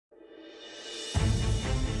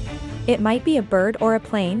It might be a bird or a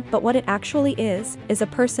plane, but what it actually is a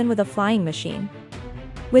person with a flying machine.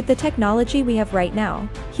 With the technology we have right now,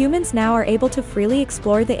 humans now are able to freely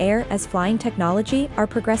explore the air as flying technology are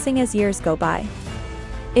progressing as years go by.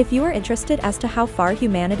 If you are interested as to how far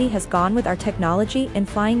humanity has gone with our technology in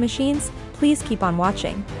flying machines, please keep on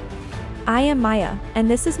watching. I am Maya, and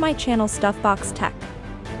this is my channel Stuffbox Tech.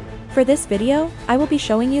 For this video, I will be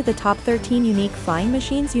showing you the top 13 unique flying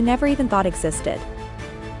machines you never even thought existed.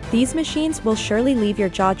 These machines will surely leave your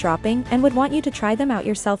jaw dropping and would want you to try them out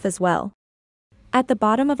yourself as well. At the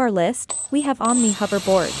bottom of our list, we have Omni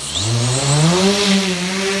Hoverboards.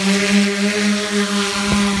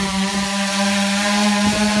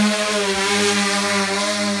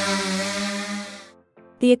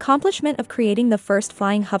 The accomplishment of creating the first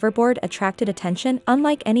flying hoverboard attracted attention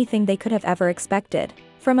unlike anything they could have ever expected,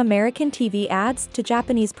 from American TV ads to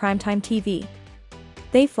Japanese primetime TV.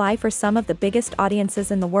 They fly for some of the biggest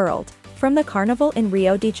audiences in the world, from the carnival in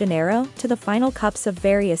Rio de Janeiro to the final cups of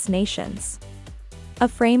various nations. A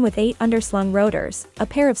frame with 8 underslung rotors, a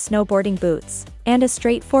pair of snowboarding boots, and a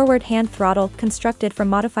straightforward hand throttle constructed from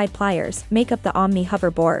modified pliers make up the Omni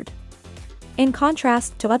Hoverboard. In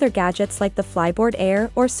contrast to other gadgets like the Flyboard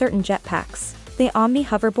Air or certain jetpacks, the Omni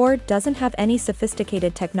Hoverboard doesn't have any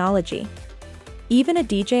sophisticated technology. Even a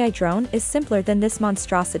DJI drone is simpler than this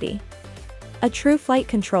monstrosity. A true flight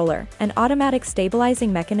controller, an automatic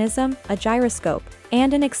stabilizing mechanism, a gyroscope,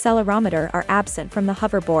 and an accelerometer are absent from the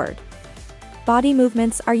hoverboard. Body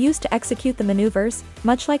movements are used to execute the maneuvers,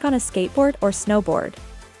 much like on a skateboard or snowboard.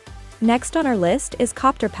 Next on our list is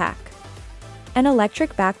CopterPack. An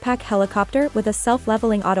electric backpack helicopter with a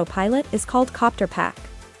self-leveling autopilot is called CopterPack.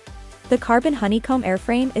 The carbon honeycomb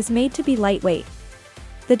airframe is made to be lightweight.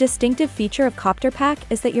 The distinctive feature of CopterPack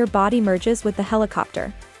is that your body merges with the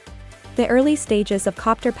helicopter. The early stages of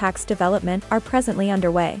CopterPack's development are presently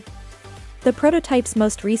underway. The prototype's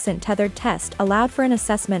most recent tethered test allowed for an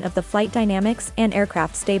assessment of the flight dynamics and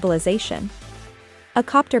aircraft stabilization. A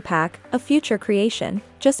CopterPack, a future creation,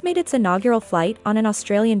 just made its inaugural flight on an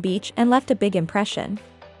Australian beach and left a big impression.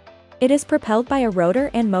 It is propelled by a rotor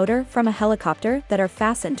and motor from a helicopter that are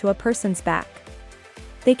fastened to a person's back.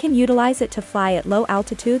 They can utilize it to fly at low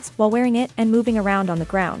altitudes while wearing it and moving around on the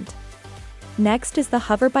ground. Next is the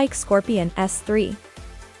Hoverbike Scorpion S3.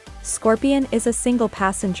 Scorpion is a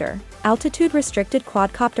single-passenger, altitude-restricted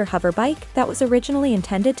quadcopter hoverbike that was originally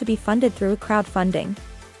intended to be funded through crowdfunding.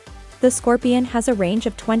 The Scorpion has a range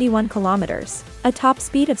of 21 kilometers, a top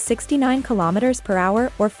speed of 69 kilometers per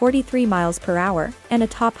hour or 43 miles per hour, and a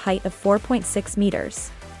top height of 4.6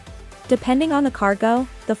 meters. Depending on the cargo,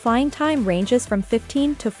 the flying time ranges from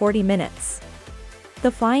 15 to 40 minutes.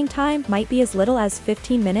 The flying time might be as little as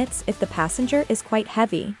 15 minutes if the passenger is quite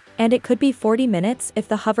heavy, and it could be 40 minutes if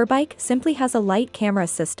the hoverbike simply has a light camera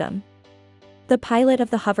system. The pilot of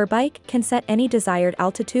the hoverbike can set any desired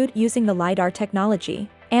altitude using the LiDAR technology,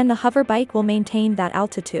 and the hoverbike will maintain that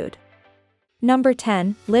altitude. Number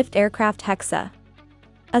 10, Lift Aircraft HEXA.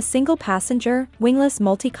 A single-passenger, wingless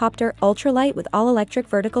multicopter ultralight with all-electric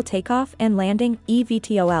vertical takeoff and landing,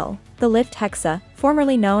 EVTOL. The Lift HEXA,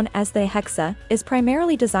 formerly known as the HEXA, is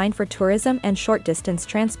primarily designed for tourism and short-distance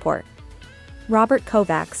transport. Robert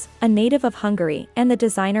Kovacs, a native of Hungary and the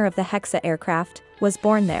designer of the HEXA aircraft, was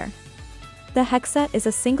born there. The HEXA is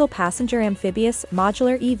a single-passenger amphibious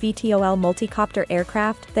modular EVTOL multicopter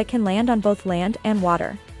aircraft that can land on both land and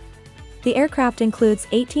water. The aircraft includes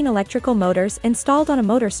 18 electrical motors installed on a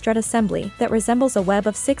motor strut assembly that resembles a web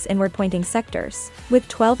of 6 inward-pointing sectors, with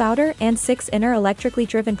 12 outer and 6 inner electrically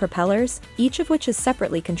driven propellers, each of which is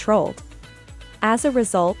separately controlled. As a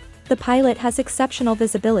result, the pilot has exceptional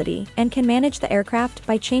visibility and can manage the aircraft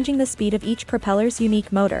by changing the speed of each propeller's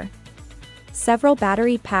unique motor. Several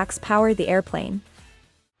battery packs power the airplane.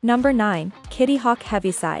 Number 9, Kitty Hawk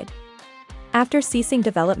Heaviside. After ceasing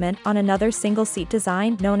development on another single-seat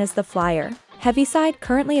design known as the Flyer, Heaviside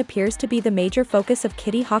currently appears to be the major focus of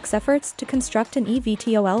Kitty Hawk's efforts to construct an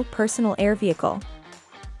EVTOL personal air vehicle.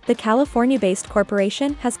 The California-based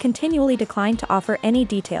corporation has continually declined to offer any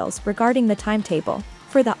details regarding the timetable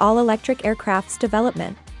for the all-electric aircraft's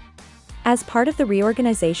development. As part of the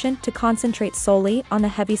reorganization to concentrate solely on the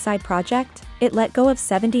Heaviside project, it let go of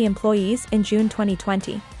 70 employees in June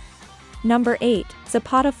 2020. Number 8,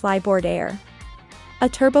 Zapata Flyboard Air. A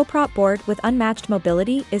turboprop board with unmatched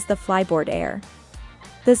mobility is the Flyboard Air.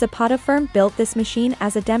 The Zapata firm built this machine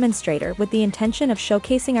as a demonstrator with the intention of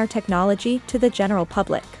showcasing our technology to the general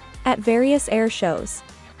public at various air shows.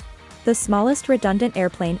 The smallest redundant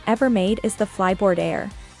airplane ever made is the Flyboard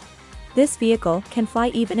Air. This vehicle can fly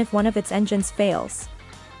even if one of its engines fails.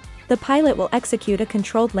 The pilot will execute a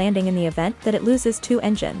controlled landing in the event that it loses 2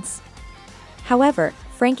 engines. However,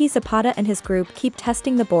 Frankie Zapata and his group keep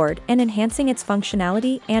testing the board and enhancing its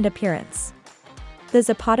functionality and appearance. The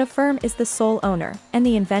Zapata firm is the sole owner, and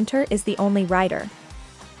the inventor is the only rider.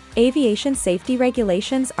 Aviation safety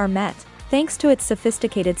regulations are met, thanks to its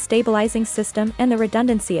sophisticated stabilizing system and the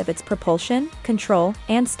redundancy of its propulsion, control,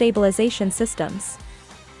 and stabilization systems.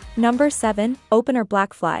 Number 7, Opener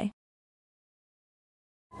BlackFly.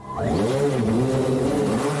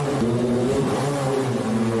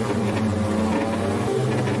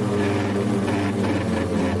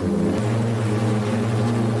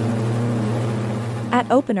 At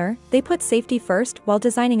Opener, they put safety first while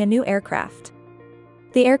designing a new aircraft.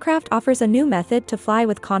 The aircraft offers a new method to fly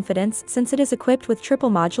with confidence since it is equipped with triple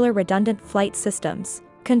modular redundant flight systems,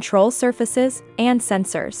 control surfaces, and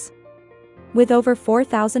sensors. With over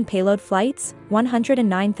 4,000 payload flights,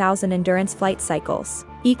 109,000 endurance flight cycles,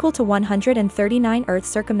 equal to 139 Earth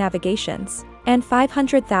circumnavigations, and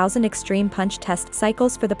 500,000 extreme punch test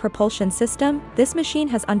cycles for the propulsion system, this machine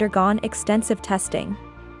has undergone extensive testing.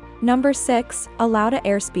 Number 6, Alauda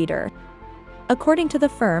Airspeeder. According to the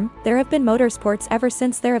firm, there have been motorsports ever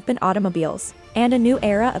since there have been automobiles, and a new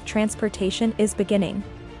era of transportation is beginning.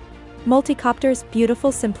 Multicopter's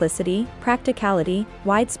beautiful simplicity, practicality,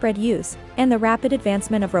 widespread use, and the rapid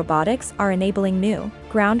advancement of robotics are enabling new,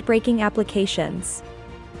 groundbreaking applications.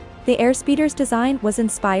 The Airspeeder's design was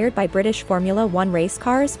inspired by British Formula One race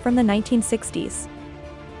cars from the 1960s.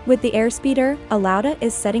 With the Airspeeder, Alauda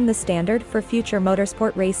is setting the standard for future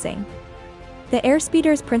motorsport racing. The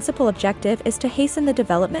Airspeeder's principal objective is to hasten the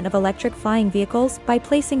development of electric flying vehicles by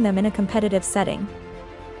placing them in a competitive setting.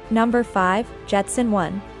 Number 5, Jetson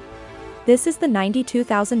One. This is the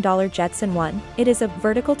 $92,000 Jetson One. It is a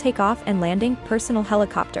vertical takeoff and landing personal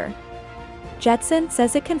helicopter. Jetson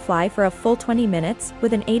says it can fly for a full 20 minutes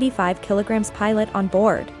with an 85 kg pilot on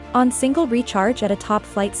board, on single recharge at a top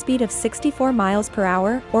flight speed of 64 miles per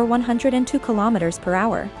hour or 102 kilometers per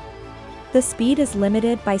hour. The speed is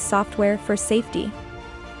limited by software for safety.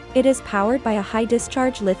 It is powered by a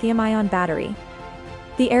high-discharge lithium-ion battery.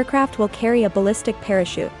 The aircraft will carry a ballistic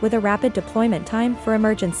parachute with a rapid deployment time for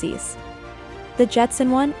emergencies. The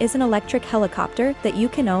Jetson One is an electric helicopter that you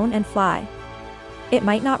can own and fly. It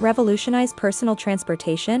might not revolutionize personal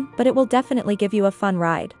transportation, but it will definitely give you a fun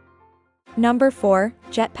ride. Number 4,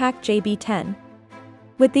 Jetpack JB-10.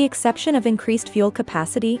 With the exception of increased fuel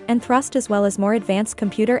capacity and thrust as well as more advanced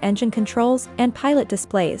computer engine controls and pilot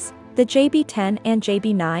displays, the JB-10 and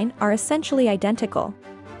JB-9 are essentially identical.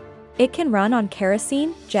 It can run on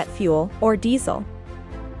kerosene, jet fuel, or diesel.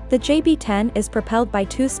 The JB-10 is propelled by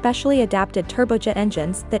two specially adapted turbojet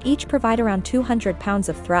engines that each provide around 200 pounds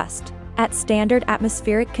of thrust, at standard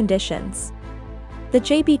atmospheric conditions. The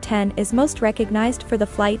JB-10 is most recognized for the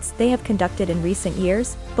flights they have conducted in recent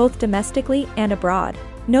years, both domestically and abroad,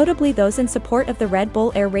 notably those in support of the Red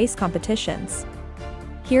Bull Air race competitions.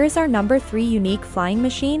 Here is our number 3 unique flying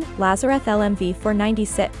machine, Lazareth LMV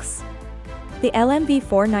 496. The LMV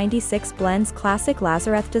 496 blends classic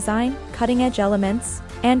Lazareth design, cutting-edge elements,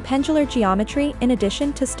 and pendular geometry in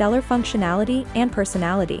addition to stellar functionality and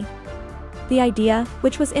personality. The idea,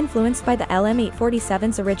 which was influenced by the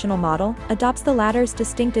LM847's original model, adopts the latter's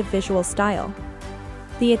distinctive visual style.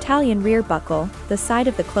 The Italian rear buckle, the side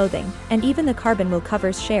of the clothing, and even the carbon wheel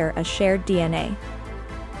covers share a shared DNA.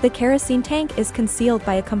 The kerosene tank is concealed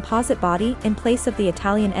by a composite body in place of the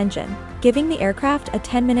Italian engine, giving the aircraft a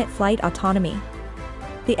 10-minute flight autonomy.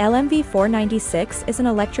 The LMV 496 is an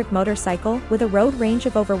electric motorcycle with a road range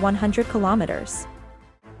of over 100 kilometers.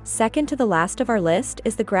 Second to the last of our list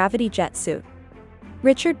is the Gravity jet suit.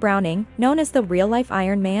 Richard Browning, known as the real-life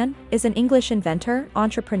Iron Man, is an English inventor,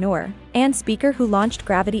 entrepreneur, and speaker who launched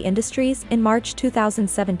Gravity Industries in March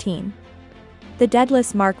 2017. The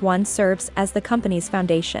Daedalus Mark I serves as the company's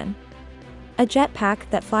foundation. A jetpack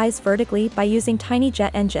that flies vertically by using tiny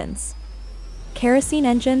jet engines. Kerosene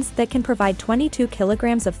engines that can provide 22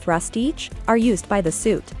 kilograms of thrust each are used by the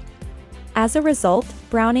suit. As a result,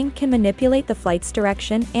 Browning can manipulate the flight's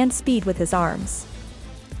direction and speed with his arms.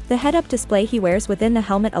 The head-up display he wears within the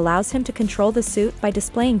helmet allows him to control the suit by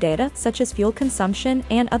displaying data such as fuel consumption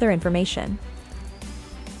and other information.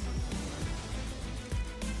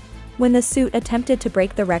 When the suit attempted to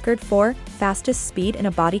break the record for fastest speed in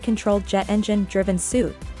a body-controlled jet engine-driven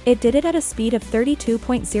suit, it did it at a speed of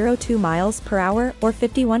 32.02 miles per hour or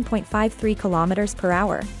 51.53 kilometers per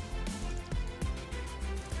hour.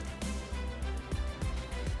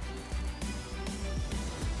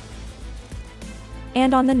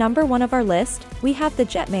 And on the number 1 of our list, we have the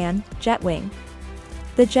Jetman, Jetwing.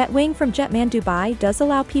 The Jetwing from Jetman Dubai does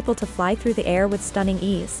allow people to fly through the air with stunning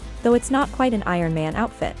ease, though it's not quite an Iron Man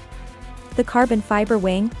outfit. The carbon fiber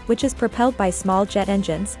wing, which is propelled by small jet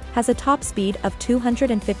engines, has a top speed of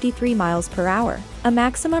 253 miles per hour, a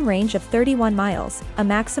maximum range of 31 miles, a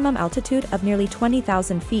maximum altitude of nearly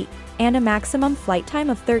 20,000 feet, and a maximum flight time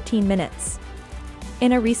of 13 minutes.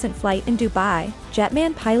 In a recent flight in Dubai,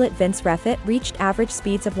 Jetman pilot Vince Refit reached average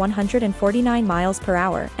speeds of 149 miles per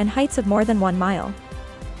hour and heights of more than 1 mile.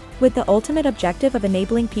 With the ultimate objective of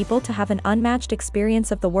enabling people to have an unmatched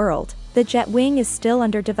experience of the world, the Jetwing is still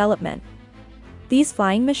under development. These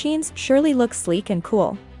flying machines surely look sleek and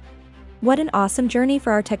cool. What an awesome journey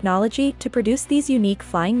for our technology to produce these unique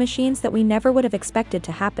flying machines that we never would have expected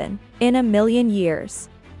to happen in a million years.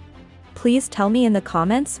 Please tell me in the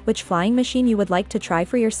comments which flying machine you would like to try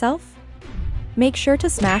for yourself. Make sure to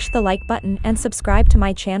smash the like button and subscribe to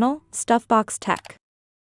my channel, Stuffbox Tech.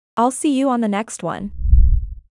 I'll see you on the next one.